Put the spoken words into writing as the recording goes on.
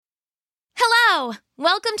Hello!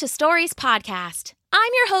 Welcome to Stories Podcast.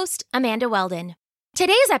 I'm your host, Amanda Weldon.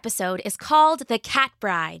 Today's episode is called The Cat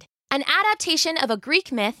Bride, an adaptation of a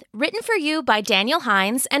Greek myth written for you by Daniel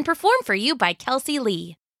Hines and performed for you by Kelsey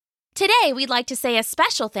Lee. Today, we'd like to say a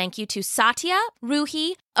special thank you to Satya,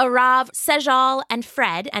 Ruhi, Arav, Sejal, and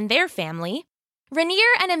Fred and their family,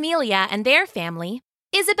 Rainier and Amelia and their family,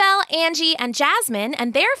 Isabel, Angie, and Jasmine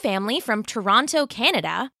and their family from Toronto,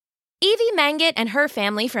 Canada, Evie Mangett and her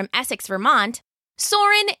family from Essex, Vermont,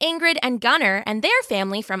 Soren, Ingrid, and Gunnar and their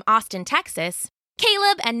family from Austin, Texas,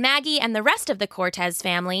 Caleb and Maggie and the rest of the Cortez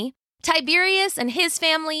family, Tiberius and his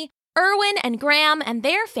family, Erwin and Graham and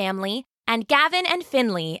their family, and Gavin and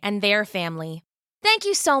Finley and their family. Thank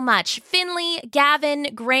you so much, Finley,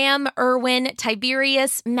 Gavin, Graham, Erwin,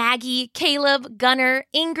 Tiberius, Maggie, Caleb, Gunnar,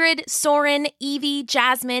 Ingrid, Soren, Evie,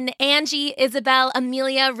 Jasmine, Angie, Isabel,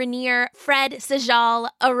 Amelia, Rainier, Fred,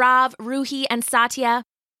 Sejal, Arav, Ruhi, and Satya.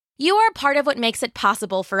 You are part of what makes it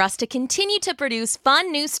possible for us to continue to produce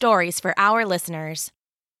fun new stories for our listeners.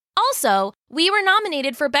 Also, we were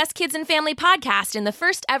nominated for Best Kids and Family Podcast in the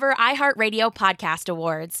first ever iHeartRadio Podcast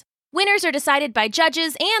Awards. Winners are decided by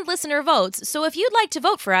judges and listener votes, so if you'd like to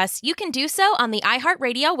vote for us, you can do so on the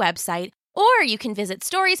iHeartRadio website, or you can visit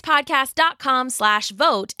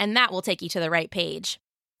storiespodcast.com/vote, and that will take you to the right page.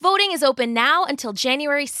 Voting is open now until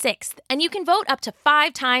January 6th, and you can vote up to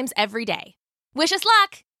 5 times every day. Wish us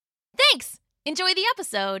luck! Thanks! Enjoy the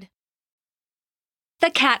episode!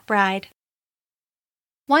 The Cat Bride.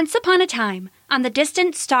 Once upon a time, on the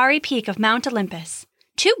distant starry peak of Mount Olympus,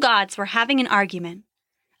 2 gods were having an argument.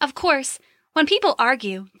 Of course, when people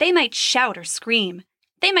argue, they might shout or scream.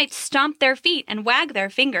 They might stomp their feet and wag their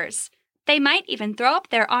fingers. They might even throw up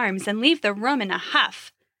their arms and leave the room in a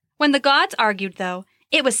huff. When the gods argued, though,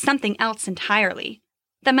 it was something else entirely.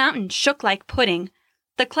 The mountain shook like pudding.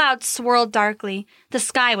 The clouds swirled darkly. The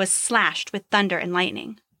sky was slashed with thunder and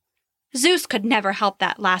lightning. Zeus could never help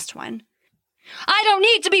that last one. "I don't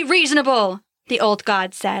need to be reasonable," the old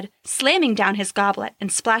god said, slamming down his goblet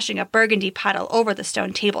and splashing a burgundy puddle over the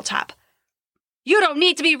stone tabletop. "You don't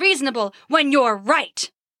need to be reasonable when you're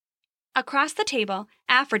right!" Across the table,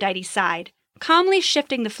 Aphrodite sighed, calmly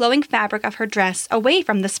shifting the flowing fabric of her dress away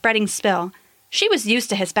from the spreading spill. She was used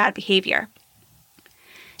to his bad behavior.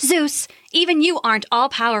 "Zeus, even you aren't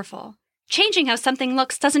all-powerful. Changing how something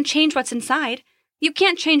looks doesn't change what's inside. You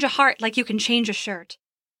can't change a heart like you can change a shirt."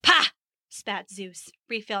 "Pah!" spat Zeus,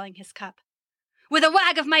 refilling his cup. "With a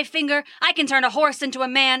wag of my finger, I can turn a horse into a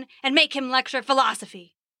man and make him lecture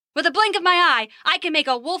philosophy. With a blink of my eye, I can make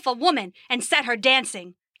a wolf a woman and set her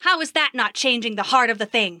dancing. How is that not changing the heart of the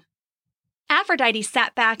thing?" Aphrodite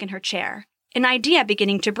sat back in her chair, an idea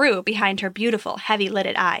beginning to brew behind her beautiful,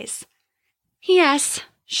 heavy-lidded eyes. "Yes,"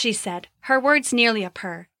 she said, her words nearly a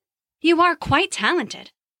purr. "You are quite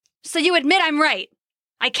talented. So you admit I'm right.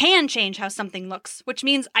 I can change how something looks, which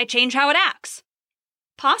means I change how it acts."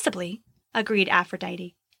 "Possibly," agreed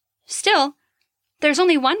Aphrodite. "Still, there's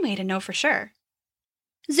only one way to know for sure."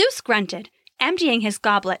 Zeus grunted, emptying his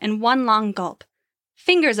goblet in one long gulp.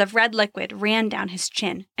 Fingers of red liquid ran down his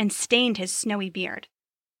chin and stained his snowy beard.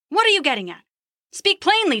 "What are you getting at? Speak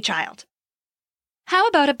plainly, child." "How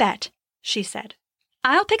about a bet?" she said.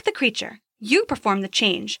 "I'll pick the creature, you perform the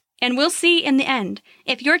change, and we'll see in the end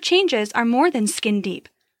if your changes are more than skin deep.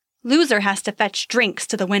 Loser has to fetch drinks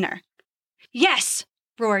to the winner." "Yes!"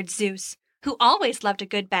 roared Zeus, who always loved a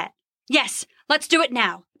good bet. "Yes, let's do it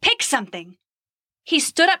now. Pick something." He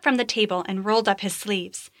stood up from the table and rolled up his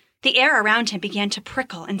sleeves. The air around him began to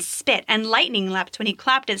prickle and spit, and lightning leapt when he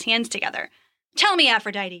clapped his hands together. "Tell me,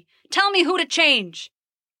 Aphrodite. Tell me who to change."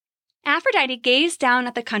 Aphrodite gazed down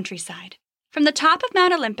at the countryside. From the top of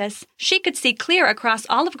Mount Olympus, she could see clear across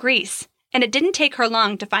all of Greece, and it didn't take her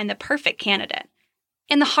long to find the perfect candidate.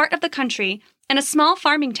 In the heart of the country, in a small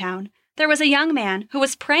farming town, there was a young man who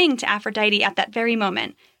was praying to Aphrodite at that very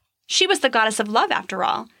moment. She was the goddess of love, after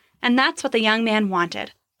all, and that's what the young man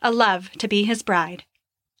wanted, a love to be his bride.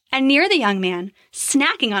 And near the young man,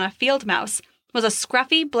 snacking on a field mouse, was a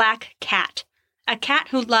scruffy black cat, a cat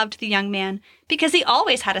who loved the young man because he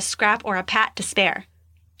always had a scrap or a pat to spare.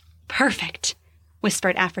 "Perfect,"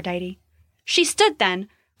 whispered Aphrodite. She stood then,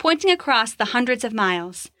 pointing across the hundreds of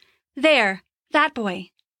miles. "There, that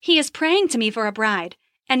boy. He is praying to me for a bride,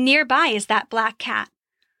 and nearby is that black cat.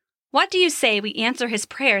 What do you say we answer his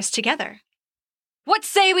prayers together?" "What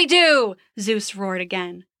say we do?" Zeus roared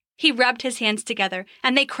again. He rubbed his hands together,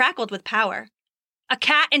 and they crackled with power. "A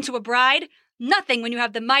cat into a bride? Nothing when you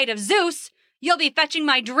have the might of Zeus! You'll be fetching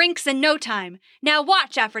my drinks in no time. Now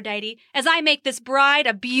watch, Aphrodite, as I make this bride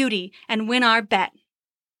a beauty and win our bet."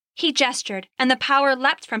 He gestured, and the power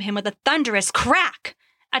leapt from him with a thunderous crack.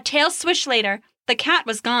 A tail swish later, the cat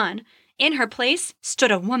was gone. In her place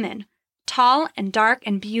stood a woman, tall and dark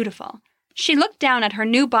and beautiful. She looked down at her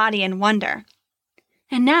new body in wonder.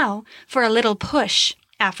 "And now for a little push,"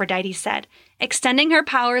 Aphrodite said, extending her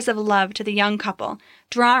powers of love to the young couple,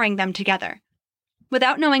 drawing them together.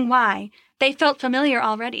 Without knowing why, they felt familiar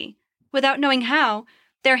already. Without knowing how,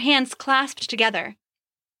 their hands clasped together.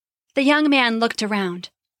 The young man looked around.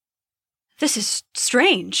 "This is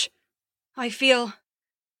strange. I feel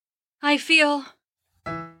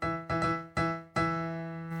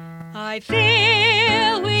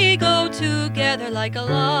we go together like a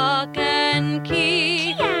lock and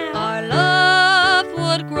key. Meow. Our love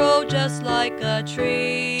would grow just like a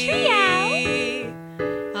tree. Meow.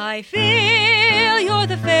 I feel you're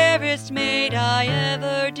the fairest maid I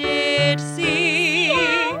ever did see.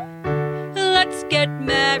 Meow. Let's get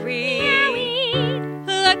married. Meowing.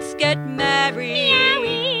 Let's get married.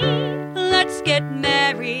 Meowing. Let's get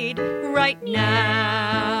married right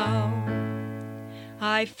now.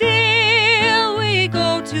 I feel we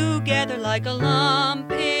go together like a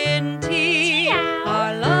lump in tea. Meow.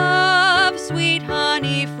 Our love, sweet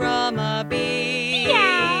honey from a bee.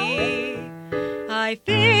 Meow. I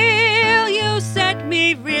feel you set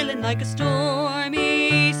me reeling like a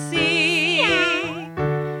stormy sea.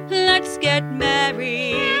 Meow. Let's get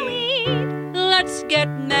married. Meowing. Let's get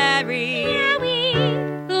married.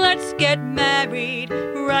 Meowing. Let's get married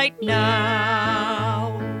right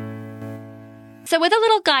now. So with a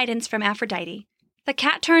little guidance from Aphrodite, the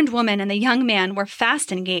cat-turned-woman and the young man were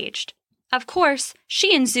fast engaged. Of course,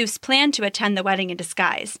 she and Zeus planned to attend the wedding in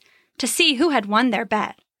disguise, to see who had won their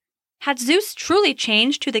bet. Had Zeus truly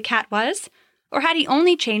changed who the cat was, or had he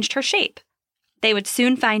only changed her shape? They would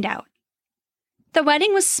soon find out. The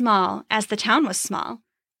wedding was small, as the town was small,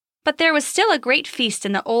 but there was still a great feast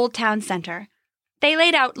in the old town center. They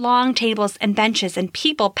laid out long tables and benches, and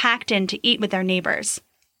people packed in to eat with their neighbors.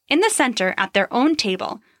 In the center, at their own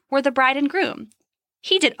table, were the bride and groom.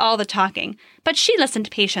 He did all the talking, but she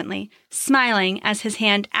listened patiently, smiling as his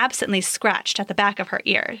hand absently scratched at the back of her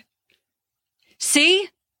ear. "See?"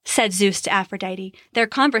 said Zeus to Aphrodite, their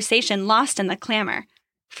conversation lost in the clamor.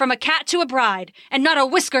 "From a cat to a bride, and not a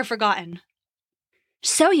whisker forgotten."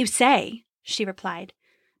 "So you say," she replied.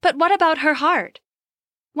 "But what about her heart?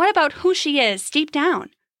 What about who she is deep down?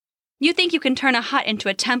 You think you can turn a hut into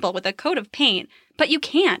a temple with a coat of paint, but you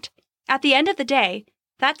can't. At the end of the day,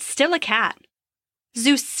 that's still a cat."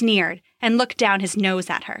 Zeus sneered and looked down his nose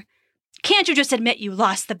at her. "Can't you just admit you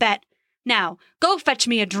lost the bet? Now, go fetch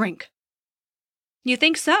me a drink." "You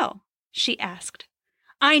think so?" she asked.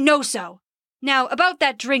 "I know so. Now, about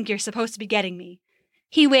that drink you're supposed to be getting me."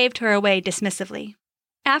 He waved her away dismissively.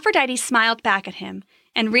 Aphrodite smiled back at him,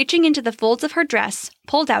 and reaching into the folds of her dress,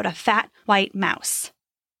 pulled out a fat, white mouse.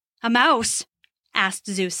 "A mouse?" asked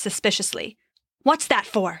Zeus suspiciously. "What's that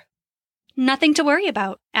for?" "Nothing to worry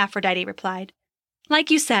about," Aphrodite replied.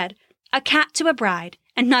 "Like you said, a cat to a bride,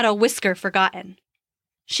 and not a whisker forgotten."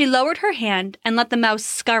 She lowered her hand and let the mouse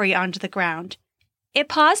scurry onto the ground. It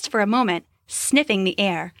paused for a moment, sniffing the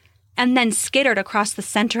air, and then skittered across the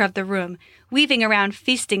center of the room, weaving around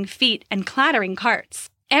feasting feet and clattering carts.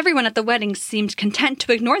 Everyone at the wedding seemed content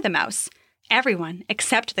to ignore the mouse. Everyone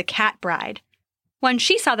except the cat bride. When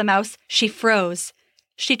she saw the mouse, she froze.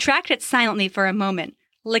 She tracked it silently for a moment,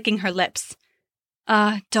 licking her lips.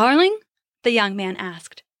 Darling?" the young man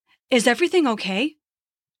asked. "Is everything okay?"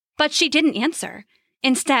 But she didn't answer.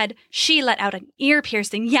 Instead, she let out an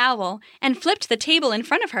ear-piercing yowl and flipped the table in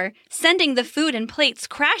front of her, sending the food and plates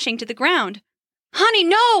crashing to the ground. "Honey,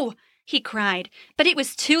 no!" he cried, but it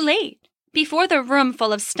was too late. Before the room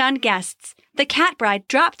full of stunned guests, the cat bride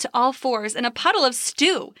dropped to all fours in a puddle of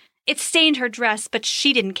stew. It stained her dress, but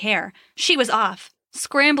she didn't care. She was off.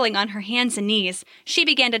 Scrambling on her hands and knees, she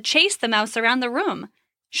began to chase the mouse around the room.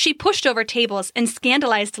 She pushed over tables and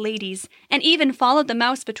scandalized ladies, and even followed the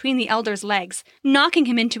mouse between the elder's legs, knocking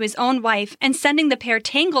him into his own wife and sending the pair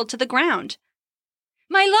tangled to the ground.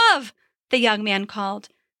 "My love!" the young man called,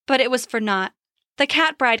 but it was for naught. The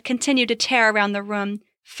cat bride continued to tear around the room,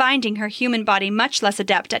 finding her human body much less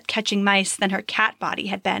adept at catching mice than her cat body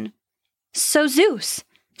had been. "So Zeus,"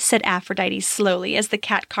 said Aphrodite slowly as the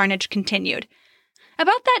cat carnage continued,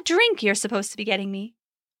 "about that drink you're supposed to be getting me."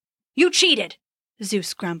 "You cheated,"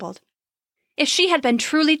 Zeus grumbled. If she had been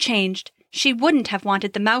truly changed, she wouldn't have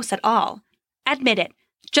wanted the mouse at all. Admit it,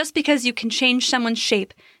 just because you can change someone's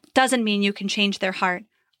shape doesn't mean you can change their heart.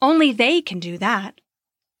 Only they can do that.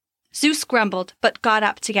 Zeus grumbled, but got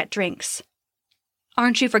up to get drinks.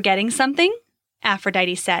 "Aren't you forgetting something?"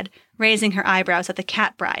 Aphrodite said, raising her eyebrows at the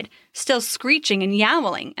cat bride, still screeching and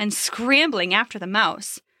yowling and scrambling after the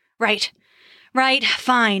mouse. Right, Right,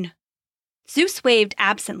 fine. Zeus waved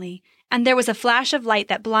absently, and there was a flash of light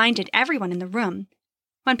that blinded everyone in the room.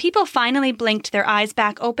 When people finally blinked their eyes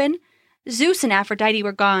back open, Zeus and Aphrodite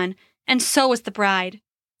were gone, and so was the bride.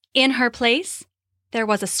 In her place, there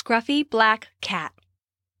was a scruffy black cat.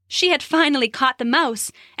 She had finally caught the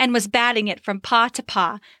mouse and was batting it from paw to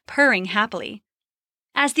paw, purring happily.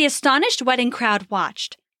 As the astonished wedding crowd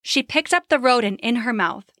watched, she picked up the rodent in her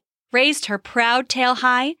mouth, raised her proud tail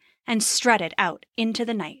high, and strutted out into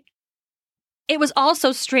the night. It was all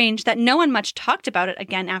so strange that no one much talked about it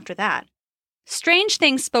again after that. Strange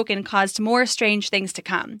things spoken caused more strange things to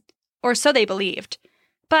come, or so they believed.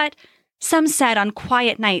 But some said on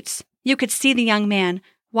quiet nights you could see the young man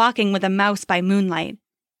walking with a mouse by moonlight.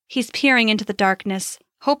 He's peering into the darkness,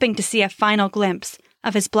 hoping to see a final glimpse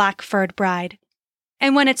of his black-furred bride.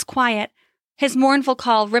 And when it's quiet, his mournful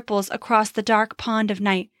call ripples across the dark pond of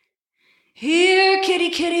night. Here, kitty,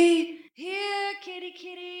 kitty! Here, kitty,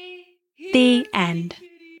 kitty! Here, the end.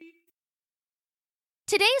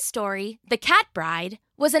 Today's story, The Cat Bride,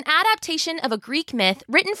 was an adaptation of a Greek myth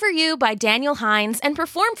written for you by Daniel Hines and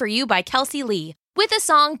performed for you by Kelsey Lee, with a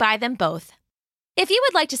song by them both. If you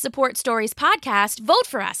would like to support Stories Podcast, vote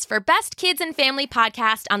for us for Best Kids and Family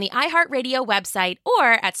Podcast on the iHeartRadio website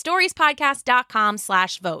or at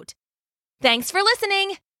storiespodcast.com/vote. Thanks for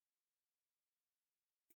listening!